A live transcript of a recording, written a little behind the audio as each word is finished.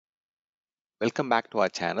Welcome back to our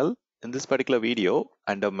channel. In this particular video,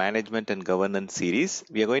 under Management and Governance series,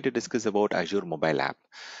 we are going to discuss about Azure Mobile App.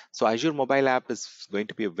 So Azure Mobile App is going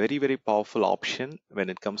to be a very powerful option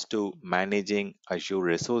when it comes to managing Azure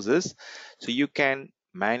resources. So you can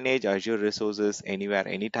manage Azure resources anywhere,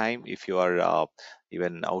 anytime. If you are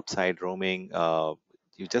even outside roaming,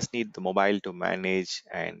 you just need the mobile to manage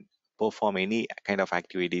and perform any kind of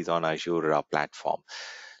activities on Azure platform.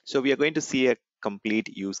 So we are going to see a complete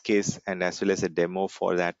use case and as well as a demo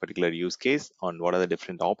for that particular use case on what are the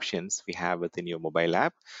different options we have within your mobile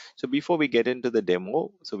app. So before we get into the demo,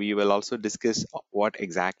 so we will also discuss what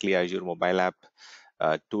exactly Azure mobile app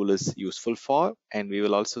tool is useful for, and we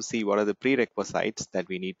will also see what are the prerequisites that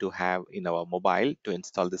we need to have in our mobile to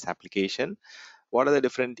install this application. What are the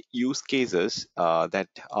different use cases that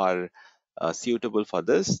are suitable for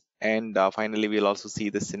this, and finally we'll also see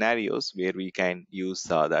the scenarios where we can use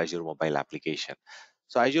the Azure mobile application.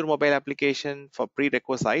 So Azure mobile application, for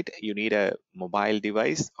prerequisite, you need a mobile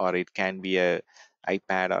device, or it can be a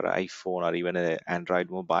iPad or iPhone or even an Android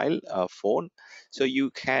mobile phone. So you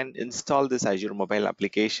can install this Azure mobile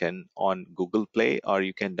application on Google Play, or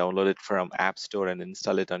you can download it from App Store and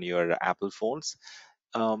install it on your Apple phones.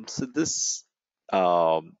 So this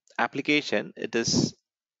application, it is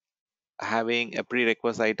having a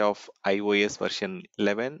prerequisite of iOS version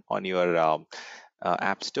 11 on your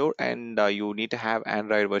App Store, and you need to have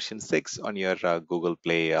Android version 6 on your Google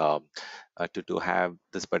Play to have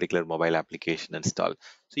this particular mobile application installed.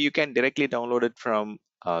 So you can directly download it from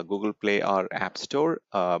Google Play or App Store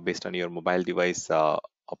based on your mobile device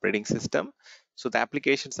operating system. So the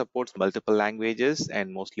application supports multiple languages,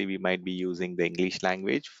 and mostly we might be using the English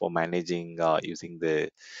language for managing using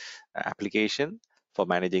the application for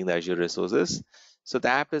managing the Azure resources. So the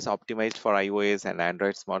app is optimized for iOS and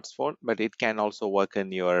Android smartphone, but it can also work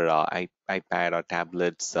in your iPad or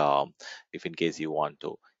tablets if in case you want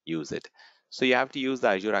to use it. So you have to use the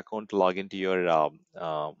Azure account to log into your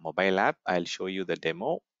mobile app. I'll show you the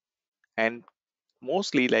demo. And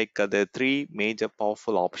mostly the three major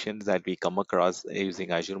powerful options that we come across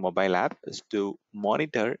using Azure mobile app is to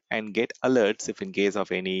monitor and get alerts if in case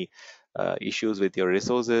of any issues with your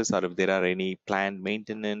resources, or if there are any planned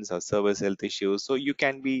maintenance or service health issues. So you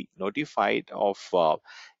can be notified of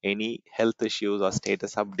any health issues or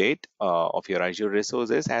status update of your Azure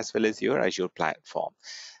resources as well as your Azure platform.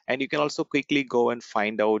 And you can also quickly go and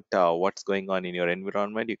find out what's going on in your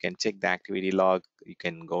environment. You can check the activity log. You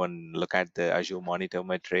can go and look at the Azure monitor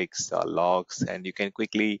metrics, logs, and you can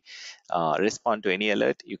quickly respond to any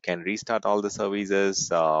alert. You can restart all the services,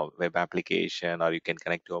 web application, or you can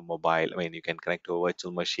connect to a mobile. I mean, you can connect to a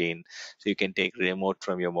virtual machine. So you can take remote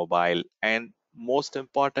from your mobile. And most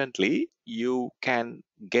importantly, you can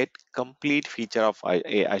get complete feature of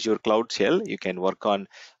Azure Cloud Shell. You can work on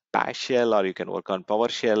Shell, or you can work on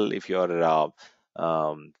PowerShell if you're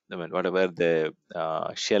I mean, whatever the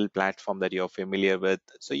shell platform that you're familiar with.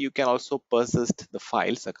 So you can also persist the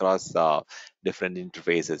files across different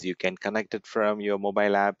interfaces. You can connect it from your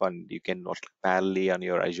mobile app, and you can work parallelly on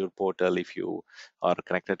your Azure portal if you are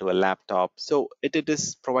connected to a laptop. So it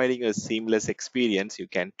is providing a seamless experience. You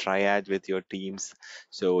can triage with your teams,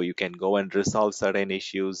 so you can go and resolve certain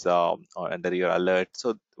issues under your alert.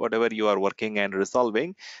 So whatever you are working and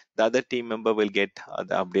resolving, the other team member will get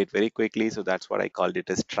the update very quickly. So that's what I called it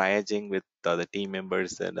as triaging with the team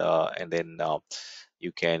members, and then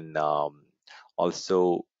you can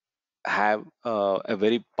also have a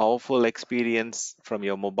very powerful experience from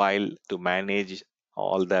your mobile to manage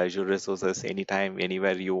all the Azure resources anytime,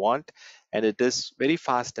 anywhere you want. And it is very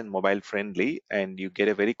fast and mobile friendly, and you get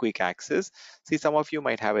a very quick access. See, some of you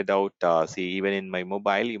might have a doubt. See, even in my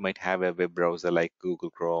mobile, you might have a web browser like Google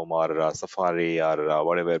Chrome or Safari or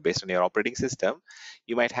whatever based on your operating system.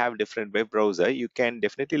 You might have different web browser. You can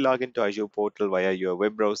definitely log into Azure portal via your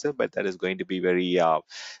web browser, but that is going to be very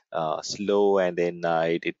slow, and then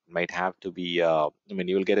it might have to be I mean,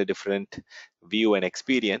 you will get a different view and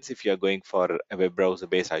experience if you're going for a web browser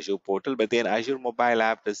based Azure portal. But then Azure mobile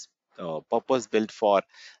app is purpose built for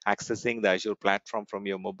accessing the Azure platform from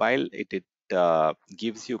your mobile. It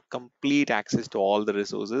gives you complete access to all the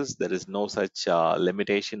resources. There is no such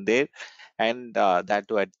limitation there, and that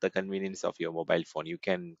too at the convenience of your mobile phone. You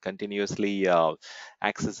can continuously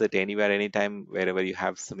access it anywhere, anytime, wherever you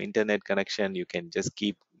have some internet connection. You can just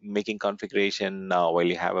keep making configuration while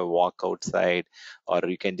you have a walk outside, or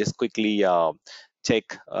you can just quickly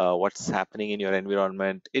check what's happening in your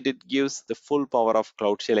environment. It gives the full power of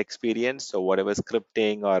Cloud Shell experience. So whatever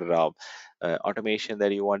scripting or automation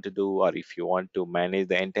that you want to do, or if you want to manage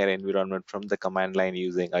the entire environment from the command line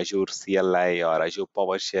using Azure CLI or Azure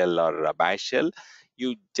PowerShell or Bash Shell,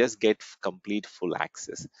 you just get complete full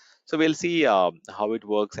access. So we'll see how it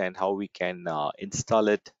works and how we can install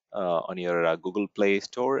it on your Google Play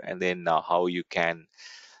Store, and then how you can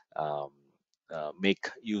um, make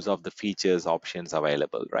use of the features options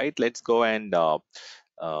available, right? Let's go and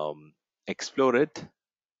um, explore it.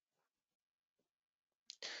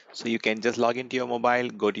 So you can just log into your mobile,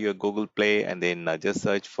 go to your Google Play, and then just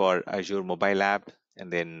search for Azure mobile app.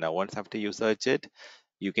 And then once after you search it,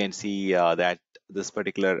 you can see that this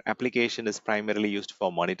particular application is primarily used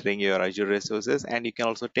for monitoring your Azure resources, and you can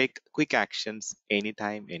also take quick actions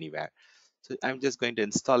anytime, anywhere. So I'm just going to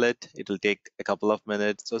install it. It will take a couple of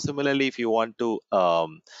minutes. So similarly, if you want to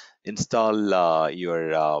install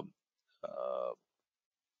your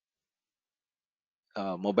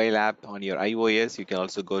uh, mobile app on your iOS, you can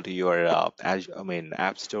also go to your Azure,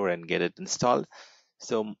 App Store and get it installed.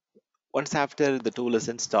 So once after the tool is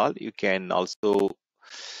installed, you can also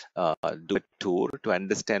do a tour to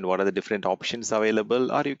understand what are the different options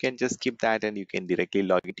available, or you can just skip that and you can directly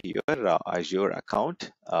log into your Azure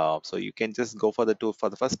account. So you can just go for the tour for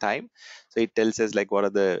the first time. So it tells us like what are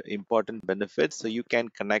the important benefits. So you can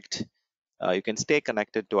connect you can stay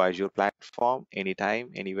connected to Azure platform anytime,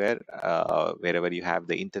 anywhere, wherever you have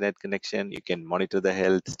the internet connection. You can monitor the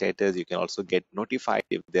health status. You can also get notified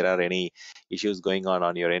if there are any issues going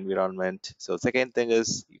on your environment. So second thing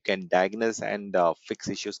is you can diagnose and fix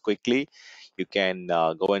issues quickly. You can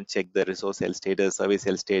go and check the resource health status, service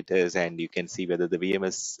health status, and you can see whether the VM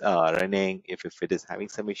is running. If it is having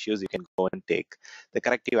some issues, you can go and take the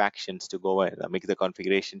corrective actions to go and make the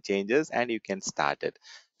configuration changes, and you can start it.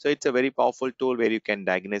 So it's a very powerful tool where you can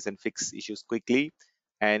diagnose and fix issues quickly.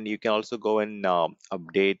 And you can also go and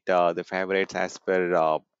update the favorites as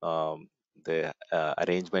per the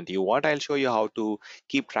arrangement you want. I'll show you how to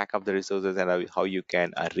keep track of the resources and how you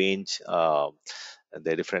can arrange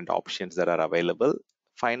the different options that are available.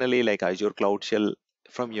 Finally, like Azure Cloud Shell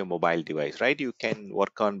from your mobile device, right? You can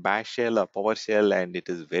work on Bash Shell or PowerShell, and it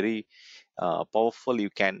is very powerful. You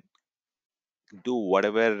can do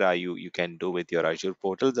whatever you can do with your Azure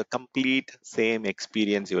portal. The complete same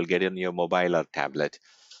experience you will get in your mobile or tablet.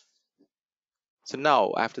 So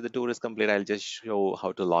now, after the tour is complete, I'll just show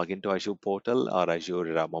how to log into Azure portal or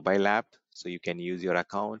Azure mobile app. So you can use your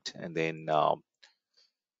account, and then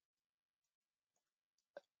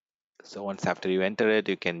so once after you enter it,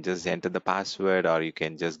 you can just enter the password, or you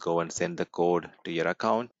can just go and send the code to your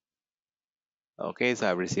account. Okay, so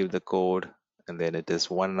I've received the code, and then it is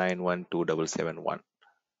 1912771.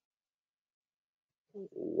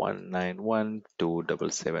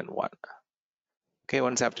 1912771. Okay,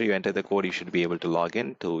 once after you enter the code, you should be able to log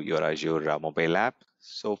in to your Azure mobile app.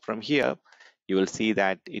 So from here, you will see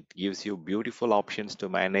that it gives you beautiful options to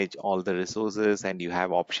manage all the resources, and you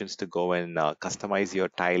have options to go and customize your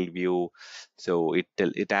tile view. So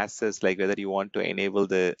it asks us like whether you want to enable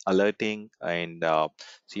the alerting, and so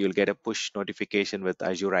you'll get a push notification with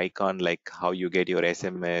Azure icon, like how you get your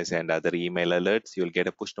SMS and other email alerts. You'll get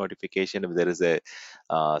a push notification if there is a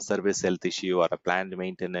service health issue or a planned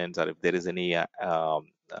maintenance, or if there is any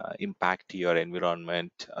impact to your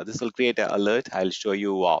environment. This will create an alert. I'll show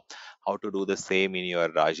you how to do the same in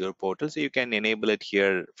your Azure portal. So you can enable it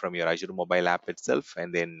here from your Azure mobile app itself,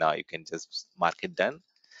 and then you can just mark it done.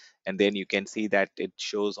 And then you can see that it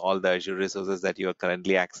shows all the Azure resources that you are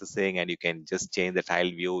currently accessing, and you can just change the tile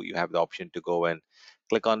view. You have the option to go and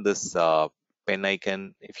click on this pen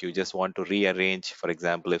icon if you just want to rearrange. For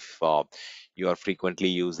example, if you are frequently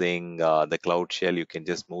using the Cloud Shell, you can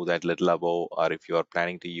just move that little above, or if you are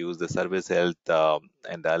planning to use the service health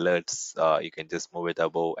and the alerts, you can just move it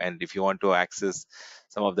above. And if you want to access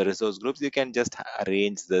some of the resource groups, you can just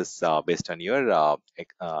arrange this based on your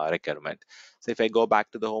requirement. So if I go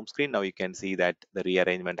back to the home screen, now you can see that the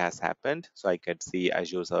rearrangement has happened. So I can see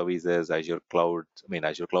Azure Services, Azure Cloud,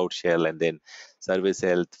 Azure Cloud Shell, and then Service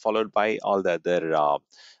Health, followed by all the other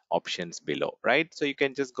options below, right? So you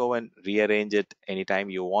can just go and rearrange it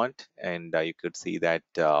anytime you want, and you could see that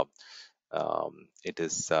it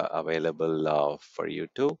is available for you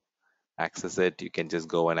to access it. You can just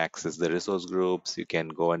go and access the resource groups. You can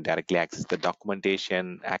go and directly access the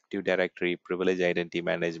documentation, Active Directory, privilege identity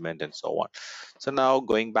management, and so on. So now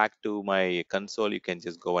going back to my console, you can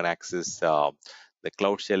just go and access the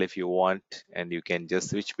Cloud Shell if you want, and you can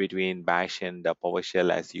just switch between Bash and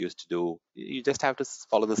PowerShell as you used to do. You just have to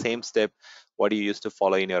follow the same step what you used to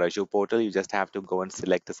follow in your Azure portal. You just have to go and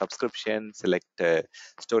select a subscription, select a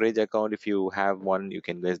storage account. If you have one, you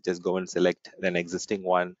can just go and select an existing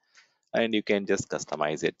one. and you can just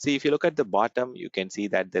customize it. See, if you look at the bottom, you can see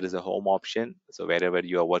that there is a home option. So wherever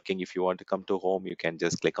you are working, if you want to come to home, you can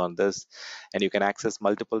just click on this, and you can access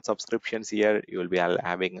multiple subscriptions here. You will be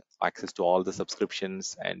having access to all the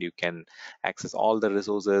subscriptions, and you can access all the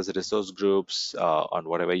resources, resource groups on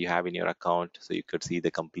whatever you have in your account. So you could see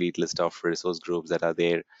the complete list of resource groups that are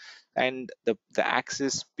there, and the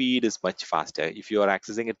access speed is much faster. If you are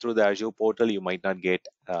accessing it through the Azure portal, you might not get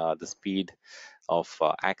the speed of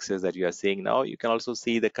access that you are seeing now. You can also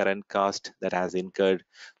see the current cost that has incurred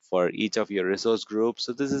for each of your resource groups.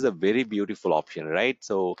 So this is a very beautiful option, right?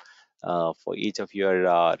 So for each of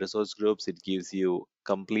your resource groups, it gives you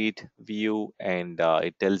complete view, and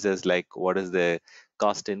it tells us like what is the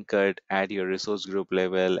cost incurred at your resource group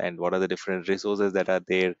level and what are the different resources that are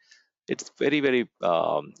there. It's very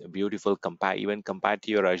beautiful. Even compared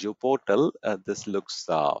to your Azure portal, this looks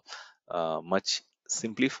much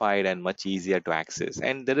simplified and much easier to access.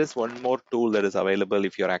 And there is one more tool that is available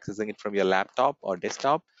if you're accessing it from your laptop or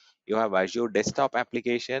desktop. You have Azure desktop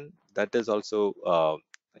application that is also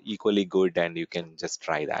equally good, and you can just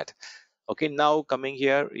try that. Okay, now coming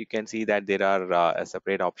here, you can see that there are a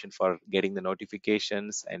separate option for getting the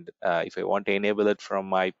notifications, and if I want to enable it from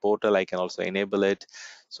my portal, I can also enable it.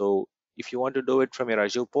 So if you want to do it from your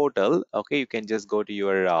Azure portal, okay, you can just go to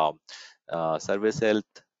your service health.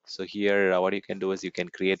 So here, what you can do is you can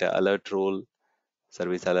create an alert rule,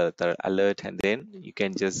 service alert, and then you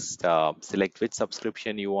can just select which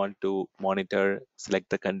subscription you want to monitor, select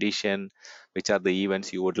the condition, which are the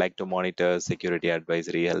events you would like to monitor: security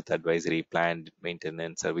advisory, health advisory, planned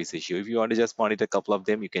maintenance, service issue. If you want to just monitor a couple of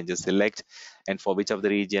them, you can just select, and for which of the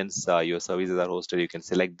regions your services are hosted, you can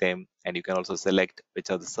select them, and you can also select which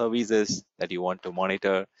are the services that you want to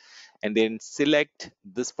monitor, and then select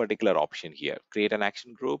this particular option here, create an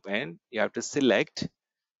action group, and you have to select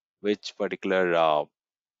which particular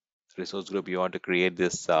resource group you want to create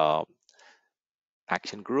this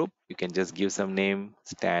action group. You can just give some name: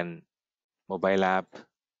 Stan mobile app,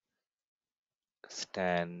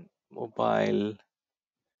 Stan mobile,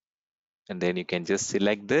 and then you can just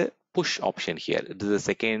select the push option here. This is the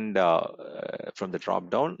second from the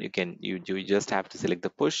drop down. You just have to select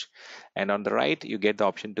the push, and on the right you get the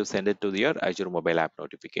option to send it to your Azure mobile app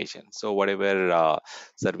notification. So whatever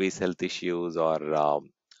service health issues or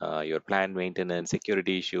your planned maintenance,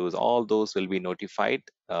 security issues, all those will be notified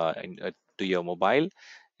to your mobile,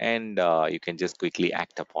 and you can just quickly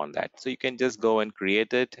act upon that. So you can just go and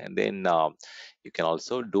create it, and then you can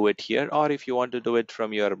also do it here, or if you want to do it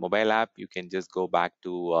from your mobile app, you can just go back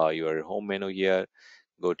to your home menu here,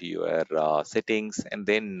 go to your settings, and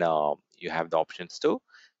then you have the options to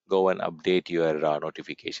go and update your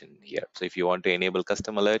notification here. So if you want to enable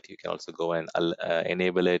custom alert, you can also go and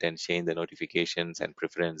enable it and change the notifications and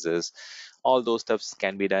preferences. All those stuffs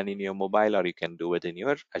can be done in your mobile, or you can do it in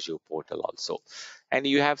your Azure portal also. And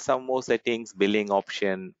you have some more settings: billing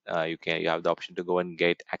option. You have the option to go and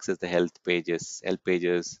get access the health pages.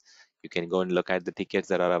 You can go and look at the tickets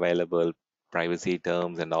that are available, privacy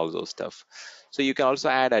terms, and all those stuff. So you can also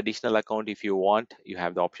add additional account if you want. You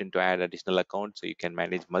have the option to add additional account, so you can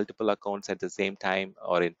manage multiple accounts at the same time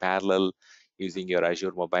or in parallel using your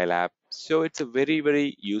Azure mobile app. So it's a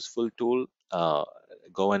very useful tool.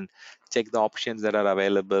 Go and check the options that are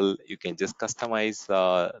available. You can just customize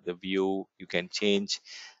the view. You can change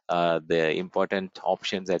the important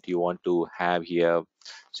options that you want to have here.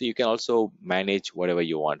 So you can also manage whatever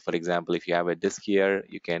you want. For example, if you have a disk here,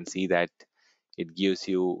 you can see that it gives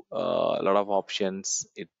you a lot of options.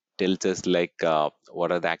 It tells us like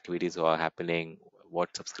what are the activities that are happening,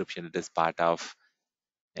 what subscription it is part of,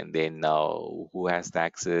 and then who has the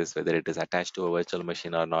access, whether it is attached to a virtual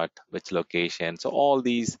machine or not, which location. So all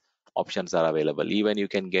these options are available. Even you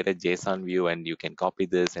can get a JSON view, and you can copy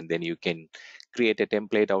this, and then you can create a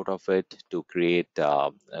template out of it to create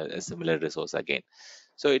a similar resource again.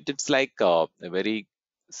 So it's like a very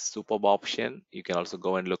superb option. You can also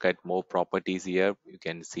go and look at more properties here. You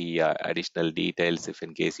can see additional details if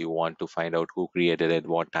in case you want to find out who created it,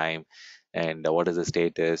 what time, and what is the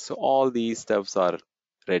status. So all these stuffs are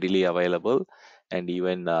readily available, and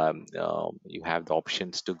even you have the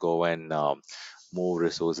options to go and move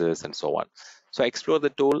resources and so on. So explore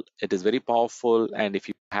the tool. It is very powerful, and if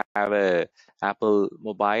you have a Apple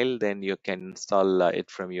mobile, then you can install it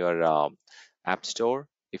from your App Store.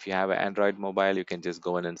 If you have an Android mobile, you can just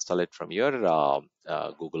go and install it from your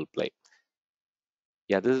Google Play.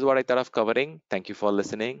 Yeah, this is what I thought of covering. Thank you for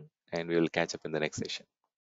listening, and we will catch up in the next session.